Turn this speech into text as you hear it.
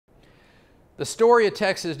The story of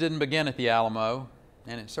Texas didn't begin at the Alamo,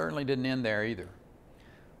 and it certainly didn't end there either.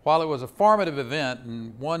 While it was a formative event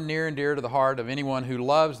and one near and dear to the heart of anyone who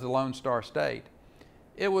loves the Lone Star State,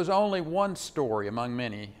 it was only one story among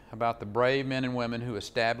many about the brave men and women who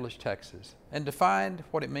established Texas and defined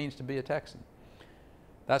what it means to be a Texan.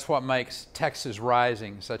 That's what makes Texas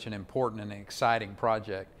Rising such an important and exciting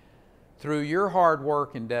project. Through your hard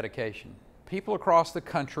work and dedication, people across the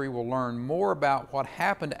country will learn more about what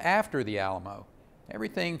happened after the Alamo.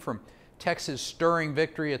 Everything from Texas' stirring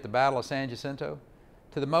victory at the Battle of San Jacinto,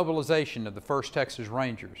 to the mobilization of the 1st Texas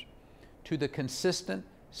Rangers, to the consistent,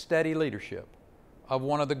 steady leadership of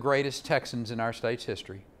one of the greatest Texans in our state's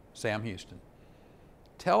history, Sam Houston.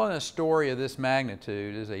 Telling a story of this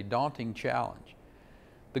magnitude is a daunting challenge.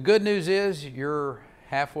 The good news is you're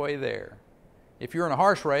halfway there. If you're in a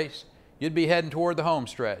horse race, you'd be heading toward the home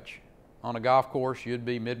stretch. On a golf course, you'd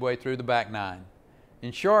be midway through the back nine.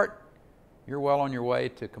 In short, you're well on your way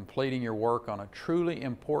to completing your work on a truly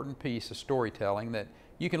important piece of storytelling that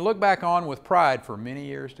you can look back on with pride for many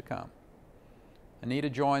years to come.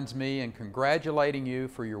 Anita joins me in congratulating you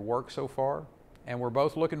for your work so far, and we're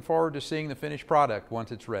both looking forward to seeing the finished product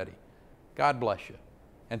once it's ready. God bless you.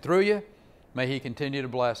 And through you, may He continue to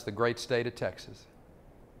bless the great state of Texas.